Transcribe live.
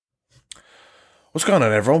What's going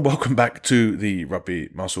on, everyone? Welcome back to the Rugby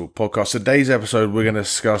Muscle Podcast. Today's episode, we're going to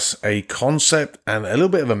discuss a concept and a little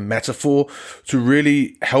bit of a metaphor to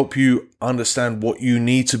really help you understand what you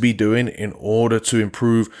need to be doing in order to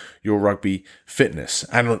improve your rugby fitness,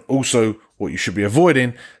 and also what you should be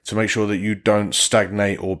avoiding to make sure that you don't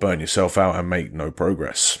stagnate or burn yourself out and make no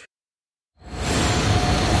progress.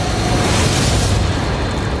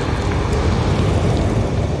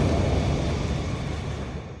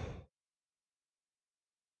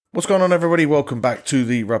 What's going on, everybody? Welcome back to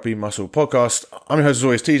the Rugby Muscle Podcast. I'm your host, as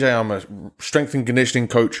always, TJ. I'm a strength and conditioning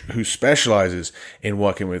coach who specializes in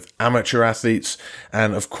working with amateur athletes.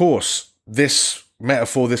 And of course, this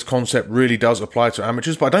metaphor, this concept really does apply to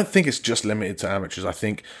amateurs, but I don't think it's just limited to amateurs. I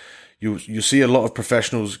think you see a lot of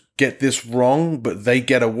professionals get this wrong, but they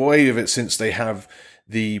get away with it since they have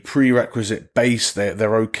the prerequisite base.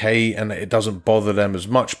 They're okay and it doesn't bother them as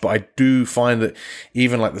much. But I do find that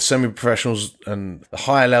even like the semi-professionals and the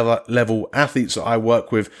higher level athletes that I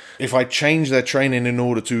work with, if I change their training in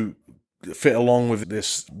order to fit along with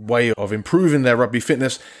this way of improving their rugby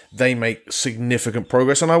fitness, they make significant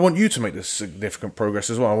progress. And I want you to make this significant progress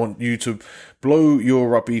as well. I want you to blow your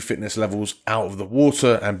rugby fitness levels out of the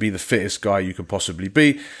water and be the fittest guy you can possibly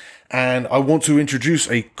be. And I want to introduce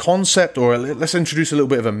a concept, or let's introduce a little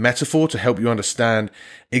bit of a metaphor to help you understand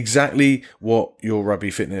exactly what your rugby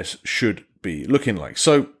fitness should be looking like.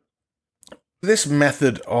 So this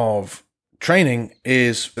method of training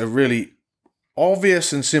is a really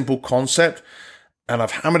obvious and simple concept, and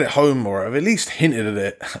I've hammered it home, or I've at least hinted at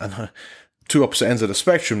it. And two opposite ends of the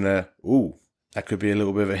spectrum there. Ooh, that could be a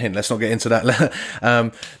little bit of a hint. Let's not get into that.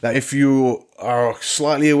 That if you are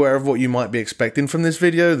slightly aware of what you might be expecting from this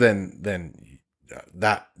video, then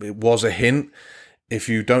that it was a hint. If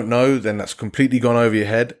you don't know, then that's completely gone over your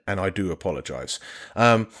head, and I do apologize.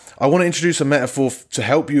 I want to introduce a metaphor to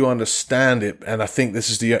help you understand it, and I think this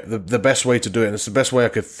is the best way to do it, and it's the best way I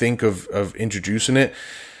could think of introducing it.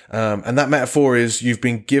 And that metaphor is you've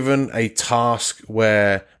been given a task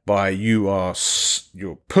whereby you're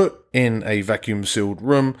put in a vacuum sealed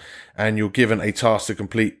room, and you're given a task to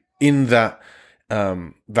complete in that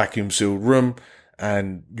vacuum sealed room,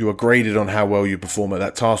 and you are graded on how well you perform at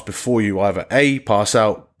that task before you either A, pass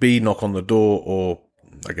out, B, knock on the door, or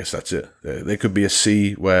I guess that's it. There could be a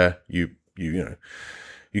C where you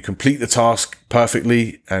complete the task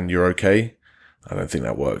perfectly and you're okay. I don't think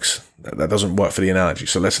that works. That doesn't work for the analogy.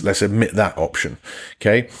 So let's admit that option.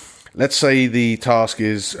 Okay. Let's say the task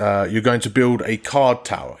is you're going to build a card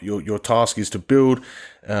tower. Your task is to build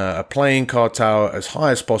a playing card tower as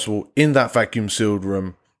high as possible in that vacuum sealed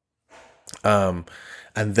room. And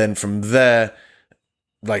then from there,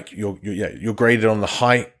 like you're graded on the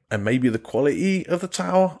height and maybe the quality of the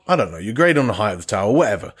tower. I don't know. You're graded on the height of the tower,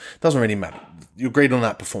 whatever. Doesn't really matter. You're graded on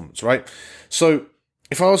that performance, right? So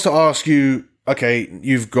if I was to ask you, okay,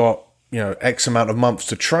 you've got, X amount of months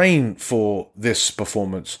to train for this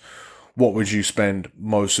performance, what would you spend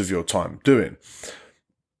most of your time doing?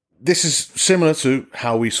 This is similar to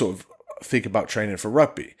how we sort of think about training for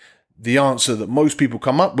rugby. The answer that most people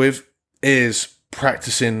come up with is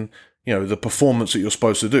practicing, the performance that you're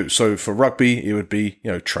supposed to do. So for rugby, it would be,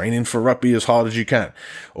 training for rugby as hard as you can,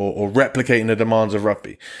 or replicating the demands of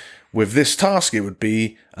rugby. With this task, it would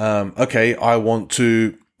be, okay, I want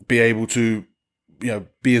to be able to,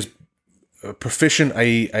 be as proficient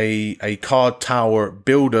a card tower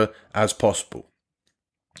builder as possible.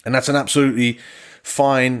 And that's an absolutely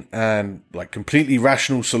fine and like completely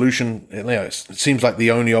rational solution. It seems like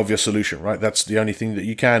the only obvious solution, right? That's the only thing that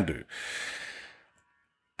you can do.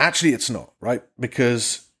 Actually, it's not, right?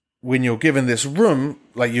 Because when you're given this room,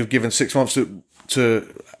 like you've given 6 months to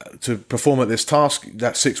perform at this task,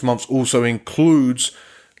 that 6 months also includes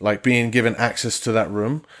like being given access to that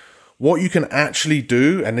room. What you can actually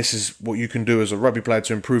do, and this is what you can do as a rugby player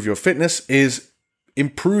to improve your fitness, is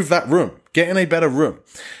improve that room. Get in a better room.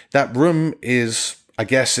 That room is, I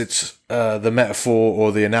guess it's the metaphor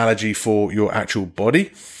or the analogy for your actual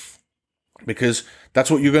body, because that's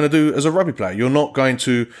what you're going to do as a rugby player. You're not going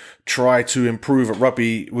to try to improve at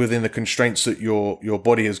rugby within the constraints that your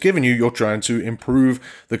body has given you. You're trying to improve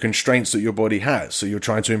the constraints that your body has. So you're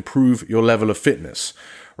trying to improve your level of fitness,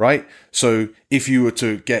 right? So if you were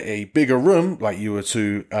to get a bigger room, like you were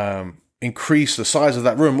to increase the size of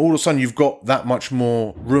that room, all of a sudden you've got that much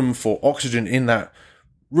more room for oxygen in that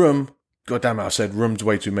room. God damn it, I said rooms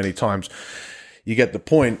way too many times. You get the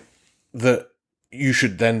point that you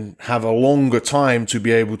should then have a longer time to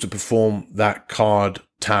be able to perform that card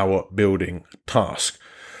tower building task.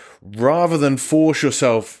 Rather than force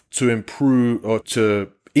yourself to improve or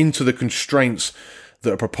into the constraints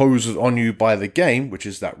that are proposed on you by the game, which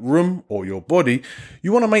is that room or your body,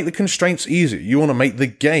 you want to make the constraints easier. You want to make the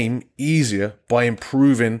game easier by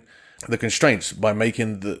improving the constraints, by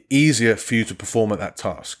making it easier for you to perform at that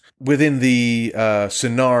task. Within the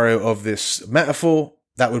scenario of this metaphor,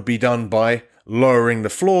 that would be done by lowering the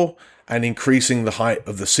floor and increasing the height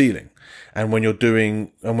of the ceiling. And when you're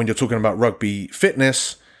talking about rugby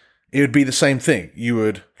fitness, it would be the same thing. You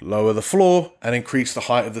would lower the floor and increase the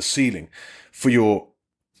height of the ceiling for your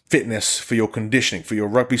fitness, for your conditioning, for your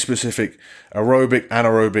rugby specific aerobic,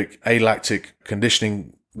 anaerobic, alactic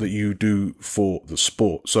conditioning that you do for the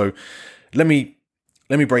sport. So let me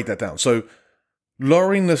break that down. So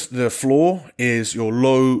lowering the floor is your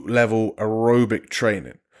low level aerobic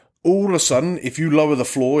training. All of a sudden, if you lower the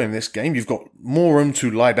floor in this game, you've got more room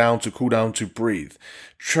to lie down, to cool down, to breathe.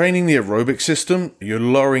 Training the aerobic system, you're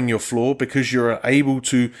lowering your floor because you're able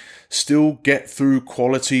to still get through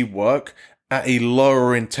quality work at a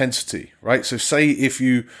lower intensity, right? So say if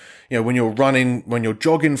when you're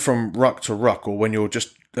jogging from ruck to ruck, or when you're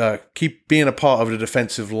just keep being a part of the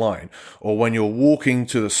defensive line, or when you're walking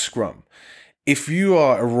to the scrum, if you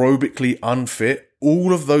are aerobically unfit,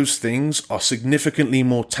 all of those things are significantly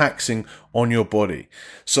more taxing on your body.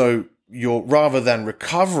 So you're, rather than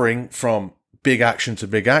recovering from big action to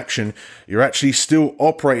big action, you're actually still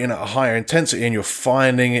operating at a higher intensity, and you're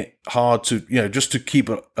finding it hard to, just to keep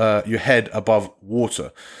your head above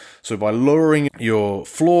water. So by lowering your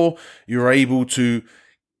floor, you're able to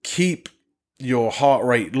keep your heart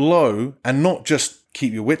rate low, and not just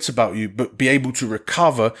keep your wits about you, but be able to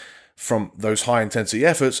recover from those high intensity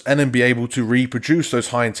efforts, and then be able to reproduce those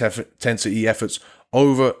high intensity efforts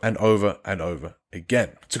over and over and over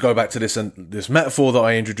again. To go back to this metaphor that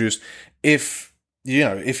I introduced, if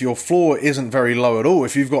your floor isn't very low at all,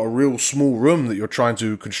 if you've got a real small room that you're trying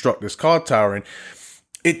to construct this card tower in,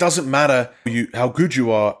 it doesn't matter how good you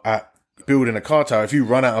are at building a card tower. If you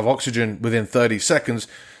run out of oxygen within 30 seconds,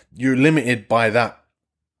 you're limited by that.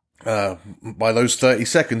 By those 30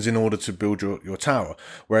 seconds in order to build your tower.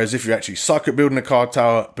 Whereas if you actually suck at building a card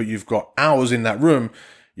tower, but you've got hours in that room,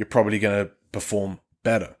 you're probably going to perform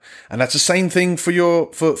better. And that's the same thing for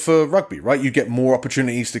rugby, right? You get more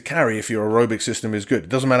opportunities to carry if your aerobic system is good. It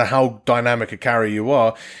doesn't matter how dynamic a carry you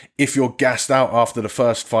are. If you're gassed out after the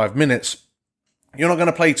first 5 minutes, you're not going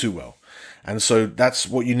to play too well. And so that's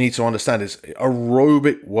what you need to understand, is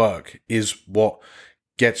aerobic work is what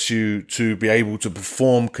gets you to be able to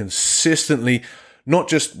perform consistently, not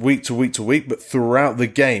just week to week to week, but throughout the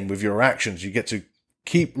game with your actions. You get to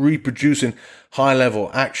keep reproducing high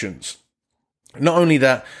level actions. Not only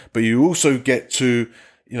that, but you also get to,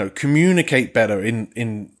 communicate better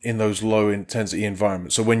in those low intensity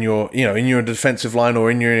environments. So when you're, in your defensive line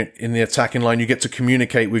or in the attacking line, you get to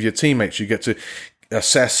communicate with your teammates. You get to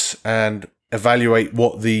assess and evaluate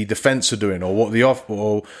what the defense are doing, or what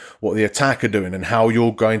the attack are doing, and how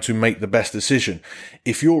you're going to make the best decision.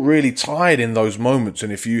 If you're really tired in those moments,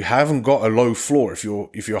 and if you haven't got a low floor, if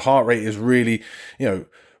your heart rate is really,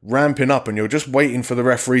 ramping up, and you're just waiting for the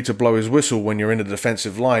referee to blow his whistle when you're in the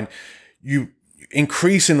defensive line, you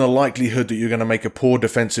increasing the likelihood that you're going to make a poor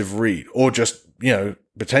defensive read, or just,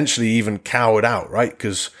 potentially even cowered out, right?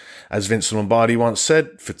 Because as Vince Lombardi once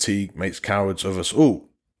said, fatigue makes cowards of us all.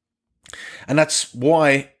 And that's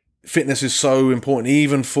why fitness is so important,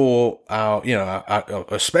 even for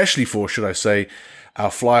especially for, should I say,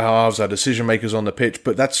 our fly halves, our decision makers on the pitch.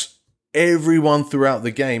 But that's everyone throughout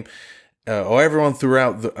the game, or everyone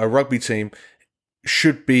throughout a rugby team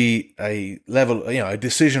should be a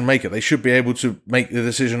decision maker. They should be able to make the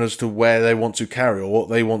decision as to where they want to carry or what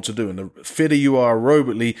they want to do. And the fitter you are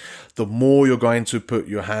aerobically, the more you're going to put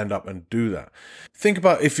your hand up and do that. Think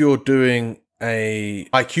about if you're doing a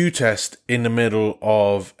IQ test in the middle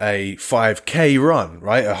of a 5K run,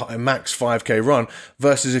 right? A max 5K run,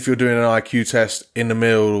 versus if you're doing an IQ test in the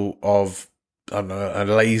middle of, a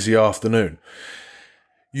lazy afternoon.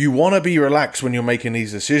 You want to be relaxed when you're making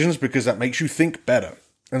these decisions, because that makes you think better.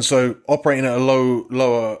 And so operating at a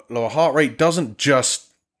lower heart rate doesn't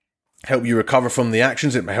just help you recover from the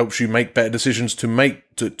actions. It helps you make better decisions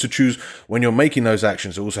to choose when you're making those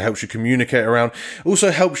actions. It also helps you communicate around. It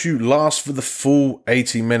also helps you last for the full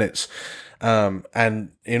 80 minutes.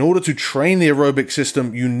 And in order to train the aerobic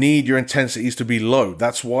system, you need your intensities to be low.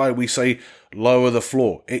 That's why we say lower the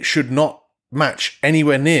floor. It should not match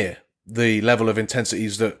anywhere near the level of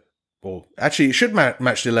intensities it should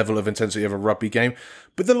match the level of intensity of a rugby game,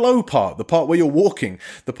 but the low part, the part where you're walking,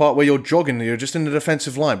 the part where you're jogging, you're just in the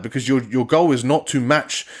defensive line, because your goal is not to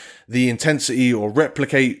match the intensity or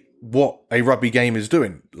replicate what a rugby game is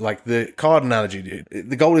doing. Like the card analogy,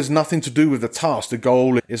 the goal is nothing to do with the task. The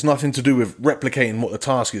goal is nothing to do with replicating what the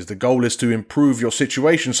task is. The goal is to improve your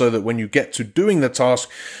situation so that when you get to doing the task,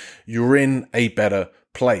 you're in a better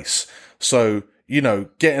place. So,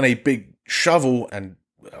 getting a big shovel and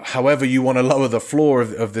however you want to lower the floor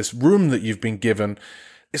of this room that you've been given,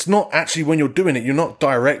 it's not actually, when you're doing it, you're not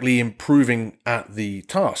directly improving at the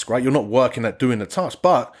task, right? You're not working at doing the task,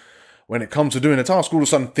 but when it comes to doing a task, all of a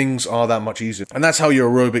sudden things are that much easier. And that's how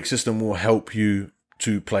your aerobic system will help you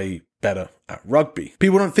to play better at rugby.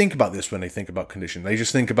 People don't think about this when they think about conditioning. They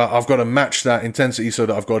just think about, I've got to match that intensity so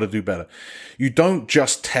that I've got to do better. You don't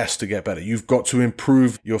just test to get better. You've got to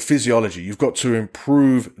improve your physiology. You've got to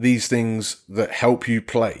improve these things that help you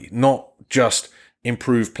play, not just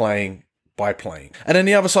improve playing by playing. And then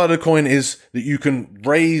the other side of the coin is that you can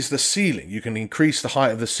raise the ceiling. You can increase the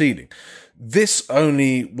height of the ceiling. This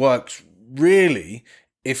only works really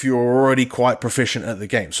if you're already quite proficient at the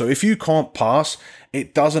game. So if you can't pass,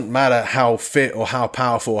 it doesn't matter how fit or how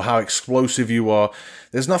powerful or how explosive you are.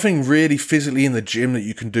 There's nothing really physically in the gym that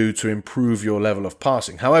you can do to improve your level of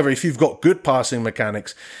passing. However, if you've got good passing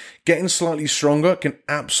mechanics, getting slightly stronger can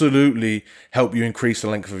absolutely help you increase the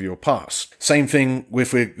length of your pass. Same thing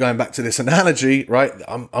if we're going back to this analogy, right?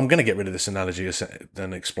 I'm going to get rid of this analogy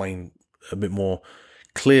and explain a bit more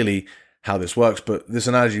clearly how this works, but this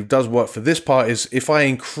analogy does work for this part. Is if I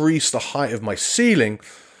increase the height of my ceiling,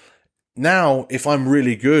 now if I'm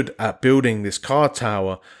really good at building this card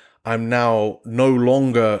tower, I'm now no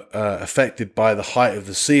longer affected by the height of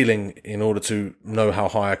the ceiling in order to know how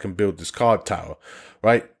high I can build this card tower,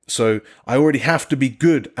 right? So I already have to be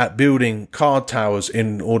good at building card towers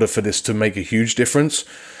in order for this to make a huge difference.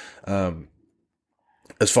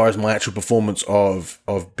 As far as my actual performance of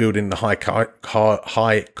building the high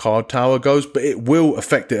card tower goes, but it will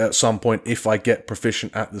affect it at some point if I get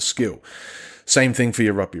proficient at the skill. Same thing for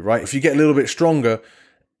your rugby, right? If you get a little bit stronger,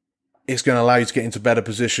 it's going to allow you to get into better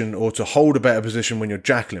position or to hold a better position when you're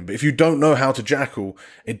jackling. But if you don't know how to jackal,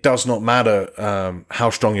 it does not matter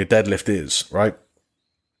how strong your deadlift is, right?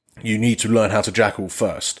 You need to learn how to jackal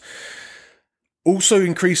first. Also,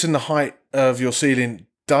 increasing the height of your ceiling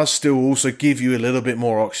does still also give you a little bit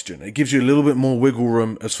more oxygen. It gives you a little bit more wiggle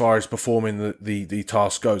room as far as performing the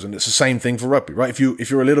task goes. And it's the same thing for rugby, right? If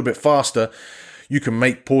you're a little bit faster, you can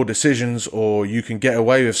make poor decisions or you can get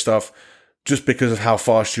away with stuff just because of how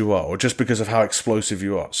fast you are or just because of how explosive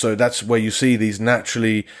you are. So that's where you see these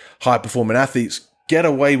naturally high performing athletes get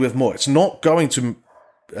away with more. It's not going to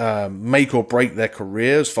make or break their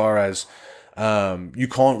career as far as you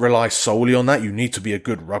can't rely solely on that. You need to be a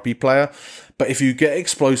good rugby player. But if you get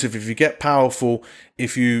explosive, if you get powerful,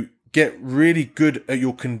 if you get really good at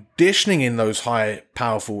your conditioning in those high,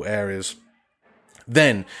 powerful areas,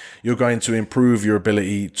 then you're going to improve your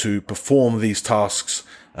ability to perform these tasks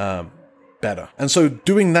better. And so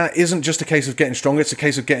doing that isn't just a case of getting stronger, it's a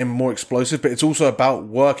case of getting more explosive, but it's also about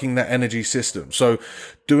working that energy system. So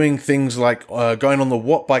doing things like going on the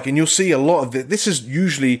watt bike, and you'll see a lot of this is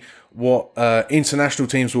usually what international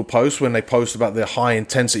teams will post when they post about their high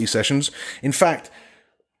intensity sessions. In fact,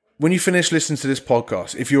 when you finish listening to this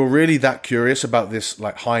podcast, if you're really that curious about this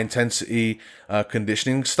like high intensity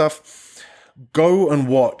conditioning stuff, go and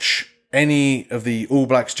watch any of the All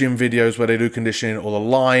Blacks gym videos where they do conditioning, or the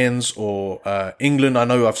Lions, or England. I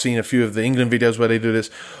know I've seen a few of the England videos where they do this.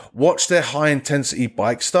 Watch their high intensity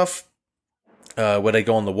bike stuff where they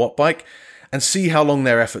go on the watt bike and see how long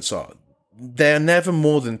their efforts are. They're never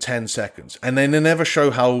more than 10 seconds, and then they never show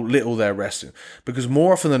how little they're resting, because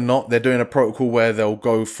more often than not, they're doing a protocol where they'll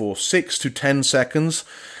go for 6 to 10 seconds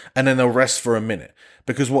and then they'll rest for a minute,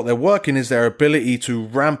 because what they're working is their ability to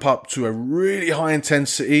ramp up to a really high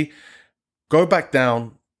intensity, go back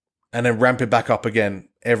down, and then ramp it back up again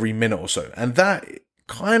every minute or so. And that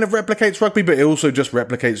kind of replicates rugby, but it also just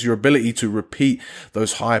replicates your ability to repeat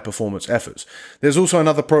those high performance efforts. There's also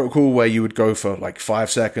another protocol where you would go for like 5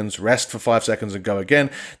 seconds, rest for 5 seconds, and go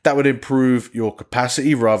again. That would improve your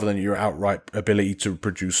capacity rather than your outright ability to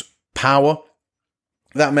produce power.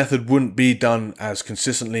 That method wouldn't be done as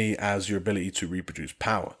consistently as your ability to reproduce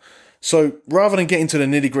power. So rather than getting to the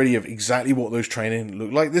nitty gritty of exactly what those training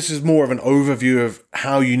look like, this is more of an overview of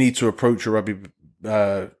how you need to approach your rugby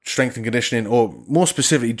strength and conditioning, or more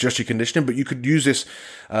specifically just your conditioning. But you could use this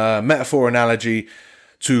metaphor analogy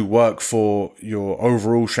to work for your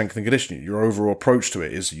overall strength and conditioning. Your overall approach to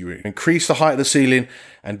it is you increase the height of the ceiling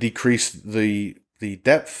and decrease the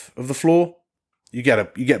depth of the floor. You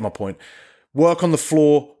get my point. Work on the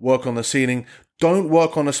floor, work on the ceiling. don't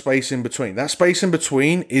work on a space in between. That space in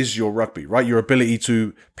between is your rugby, right? Your ability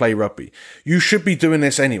to play rugby. You should be doing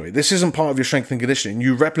this anyway. This isn't part of your strength and conditioning.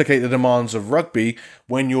 You replicate the demands of rugby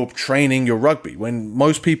when you're training your rugby. When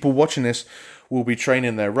most people watching this will be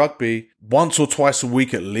training their rugby once or twice a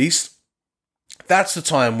week at least, that's the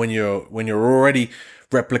time when you're already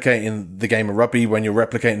replicating the game of rugby, when you're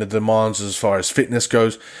replicating the demands as far as fitness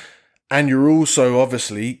goes. And you're also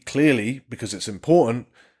obviously, clearly, because it's important,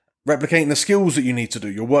 replicating the skills that you need to do.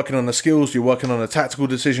 You're working on the skills, you're working on the tactical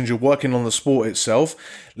decisions, you're working on the sport itself.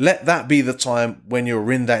 Let that be the time when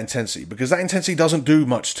you're in that intensity, because that intensity doesn't do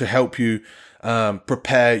much to help you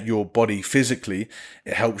prepare your body physically.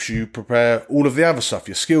 It helps you prepare all of the other stuff,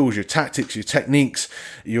 your skills, your tactics, your techniques,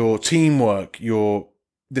 your teamwork, your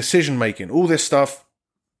decision making. All this stuff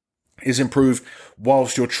is improved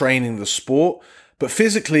whilst you're training the sport. But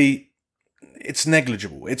physically, it's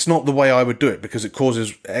negligible. It's not the way I would do it because it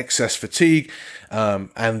causes excess fatigue,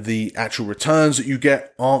 and the actual returns that you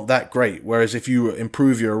get aren't that great. Whereas if you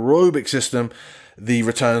improve your aerobic system, the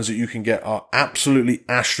returns that you can get are absolutely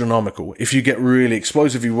astronomical. If you get really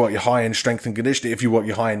explosive, you work your high end strength and conditioning, if you work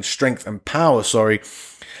your high end strength and power,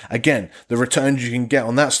 again, the returns you can get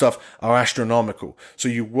on that stuff are astronomical. So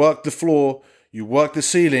you work the floor, you work the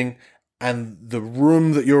ceiling, and the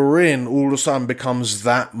room that you're in all of a sudden becomes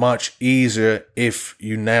that much easier if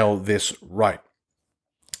you nail this right.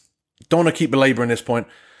 Don't want to keep belaboring this point.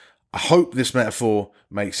 I hope this metaphor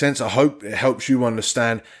makes sense. I hope it helps you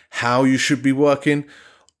understand how you should be working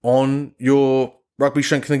on your rugby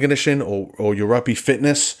strength and conditioning or your rugby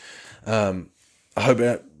fitness. I hope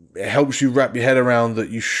it helps you wrap your head around that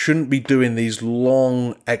you shouldn't be doing these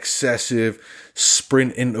long, excessive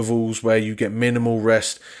sprint intervals where you get minimal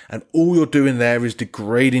rest, and all you're doing there is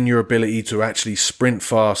degrading your ability to actually sprint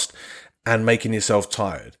fast and making yourself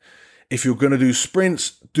tired. If you're going to do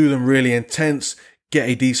sprints, do them really intense, get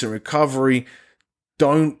a decent recovery.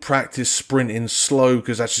 Don't practice sprinting slow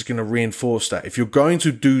because that's just going to reinforce that. If you're going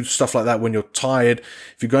to do stuff like that when you're tired,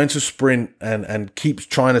 if you're going to sprint and keep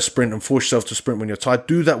trying to sprint and force yourself to sprint when you're tired,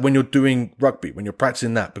 do that when you're doing rugby, when you're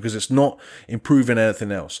practicing that, because it's not improving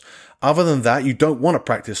anything else. Other than that, you don't want to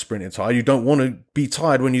practice sprinting tired. You don't want to be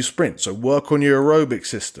tired when you sprint. So work on your aerobic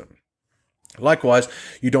system. Likewise,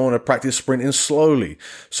 you don't want to practice sprinting slowly.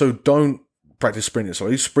 So don't practice sprinting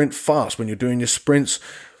slowly. Sprint fast when you're doing your sprints.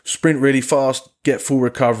 Sprint really fast, get full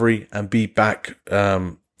recovery, and be back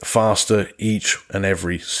faster each and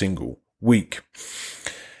every single week.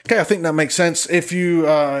 Okay, I think that makes sense. If you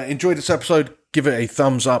enjoyed this episode, give it a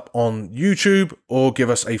thumbs up on YouTube or give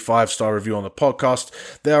us a 5-star review on the podcast.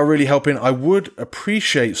 They are really helping. I would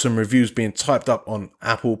appreciate some reviews being typed up on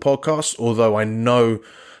Apple Podcasts, although I know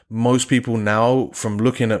most people now, from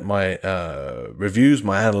looking at my reviews,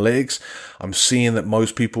 my analytics, I'm seeing that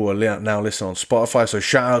most people are now listening on Spotify. So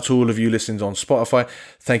shout out to all of you listening on Spotify.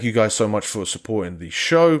 Thank you guys so much for supporting the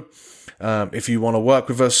show. If you want to work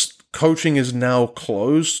with us, coaching is now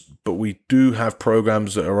closed, but we do have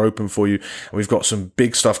programs that are open for you. And we've got some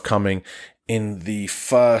big stuff coming in the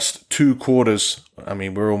first 2 quarters. I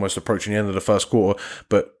mean, we're almost approaching the end of the first quarter,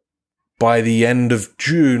 but by the end of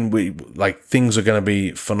June, things are going to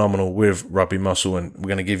be phenomenal with Rugby Muscle, and we're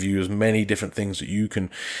going to give you as many different things that you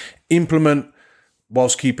can implement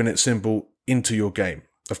whilst keeping it simple into your game.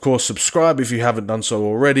 Of course, subscribe if you haven't done so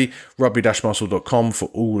already, rugby-muscle.com for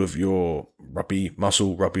all of your rugby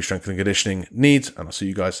muscle, rugby strength and conditioning needs, and I'll see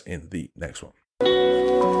you guys in the next one.